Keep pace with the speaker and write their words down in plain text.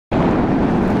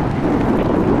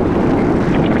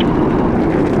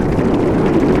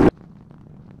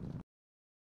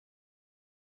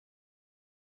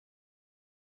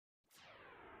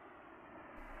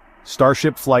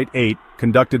Starship Flight 8,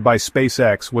 conducted by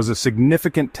SpaceX, was a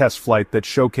significant test flight that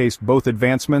showcased both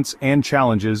advancements and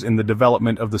challenges in the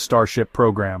development of the Starship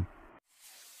program.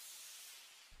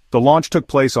 The launch took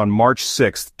place on March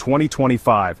 6,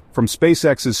 2025, from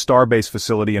SpaceX's Starbase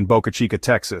facility in Boca Chica,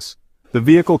 Texas. The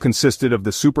vehicle consisted of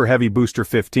the Super Heavy Booster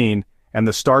 15 and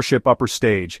the Starship upper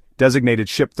stage, designated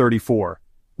Ship 34.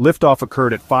 Liftoff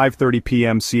occurred at 5:30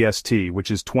 p.m. CST,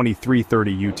 which is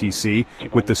 23:30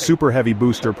 UTC, with the Super Heavy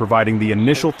booster providing the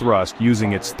initial thrust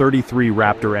using its 33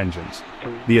 Raptor engines.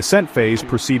 The ascent phase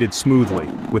proceeded smoothly,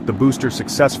 with the booster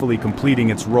successfully completing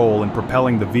its role in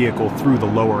propelling the vehicle through the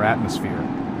lower atmosphere.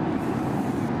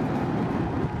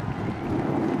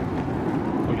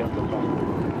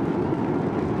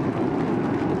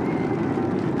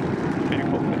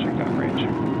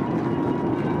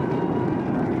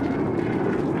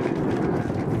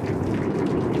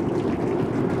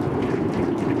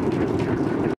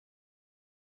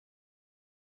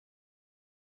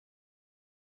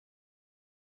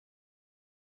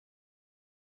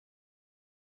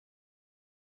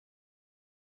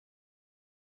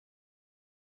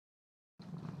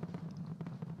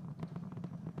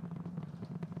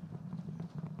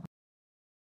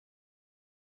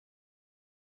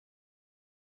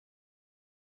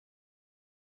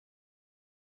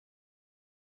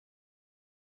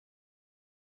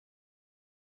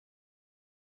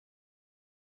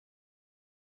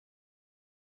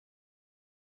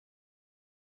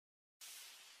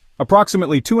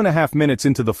 Approximately 2.5 minutes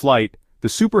into the flight, the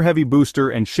Super Heavy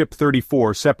booster and Ship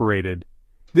 34 separated.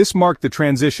 This marked the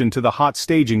transition to the hot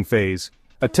staging phase,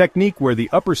 a technique where the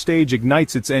upper stage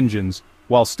ignites its engines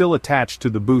while still attached to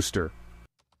the booster.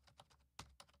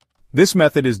 This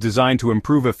method is designed to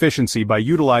improve efficiency by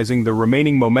utilizing the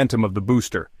remaining momentum of the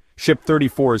booster. Ship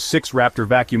 34's 6 Raptor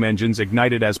vacuum engines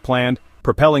ignited as planned,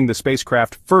 propelling the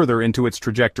spacecraft further into its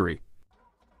trajectory.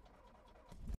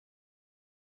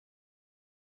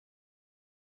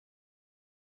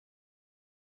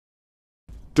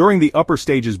 During the upper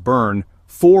stage's burn,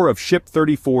 4 of Ship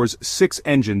 34's 6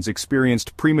 engines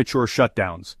experienced premature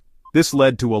shutdowns. This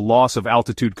led to a loss of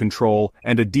altitude control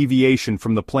and a deviation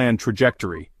from the planned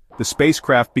trajectory. The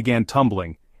spacecraft began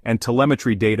tumbling, and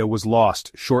telemetry data was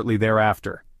lost shortly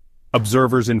thereafter.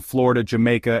 Observers in Florida,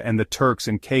 Jamaica, and the Turks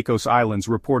and Caicos Islands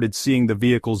reported seeing the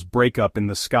vehicles break up in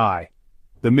the sky.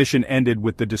 The mission ended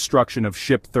with the destruction of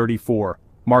Ship 34,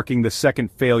 marking the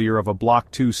second failure of a Block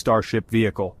II Starship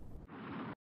vehicle.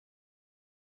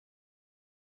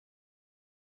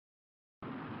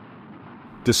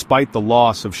 Despite the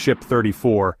loss of Ship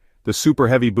 34, the Super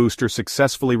Heavy booster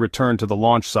successfully returned to the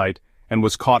launch site and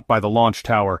was caught by the launch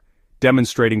tower,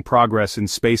 demonstrating progress in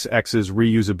SpaceX's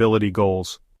reusability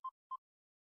goals.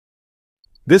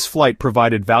 This flight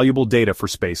provided valuable data for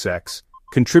SpaceX,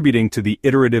 contributing to the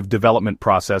iterative development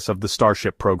process of the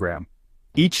Starship program.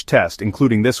 Each test,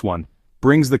 including this one,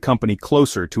 brings the company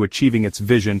closer to achieving its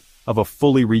vision of a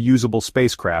fully reusable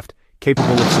spacecraft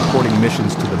capable of supporting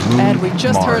missions to the Moon, and we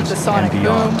just Mars, heard the sonic and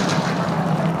beyond. boom.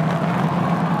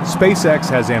 SpaceX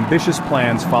has ambitious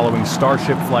plans following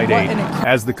Starship Flight 8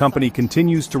 as the company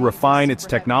continues to refine its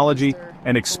technology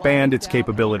and expand its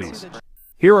capabilities.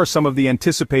 Here are some of the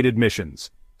anticipated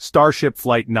missions. Starship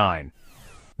Flight 9.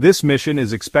 This mission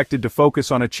is expected to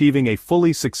focus on achieving a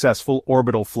fully successful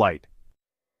orbital flight.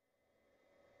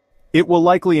 It will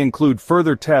likely include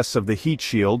further tests of the heat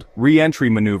shield, re-entry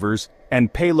maneuvers,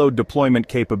 and payload deployment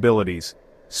capabilities.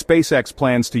 SpaceX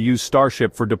plans to use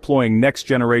Starship for deploying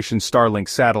next-generation Starlink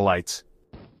satellites.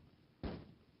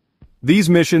 These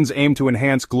missions aim to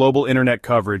enhance global internet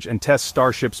coverage and test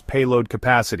Starship's payload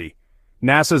capacity.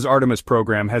 NASA's Artemis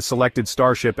program has selected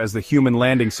Starship as the human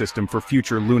landing system for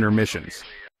future lunar missions.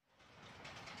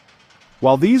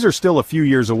 While these are still a few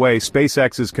years away,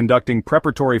 SpaceX is conducting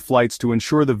preparatory flights to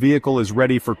ensure the vehicle is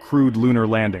ready for crewed lunar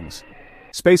landings.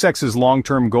 SpaceX's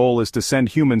long-term goal is to send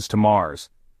humans to Mars.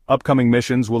 Upcoming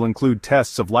missions will include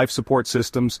tests of life support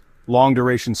systems,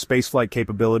 long-duration spaceflight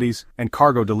capabilities, and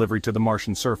cargo delivery to the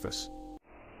Martian surface.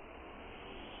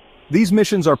 These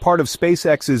missions are part of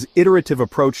SpaceX's iterative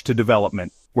approach to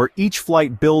development, where each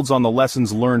flight builds on the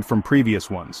lessons learned from previous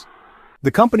ones.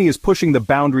 The company is pushing the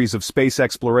boundaries of space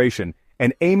exploration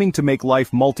and aiming to make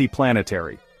life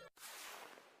multi-planetary.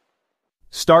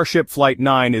 Starship Flight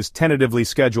 9 is tentatively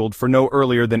scheduled for no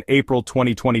earlier than April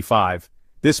 2025.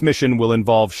 This mission will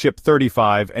involve Ship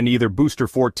 35 and either Booster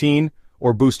 14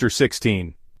 or Booster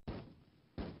 16.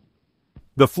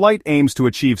 The flight aims to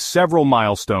achieve several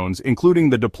milestones,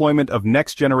 including the deployment of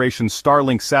next-generation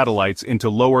Starlink satellites into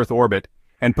low Earth orbit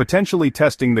and potentially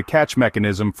testing the catch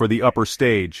mechanism for the upper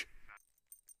stage.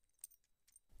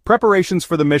 Preparations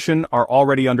for the mission are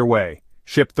already underway.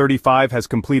 Ship 35 has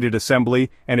completed assembly,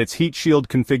 and its heat shield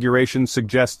configuration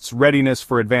suggests readiness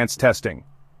for advanced testing.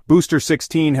 Booster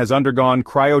 16 has undergone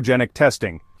cryogenic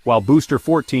testing, while Booster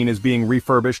 14 is being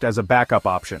refurbished as a backup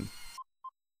option.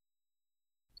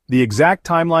 The exact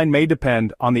timeline may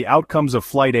depend on the outcomes of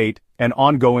Flight 8 and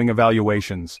ongoing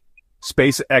evaluations.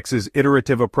 SpaceX's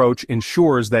iterative approach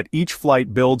ensures that each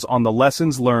flight builds on the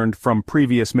lessons learned from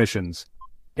previous missions.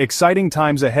 Exciting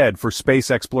times ahead for space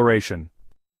exploration.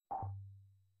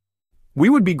 We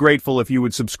would be grateful if you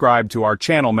would subscribe to our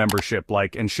channel membership,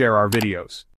 like and share our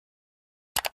videos.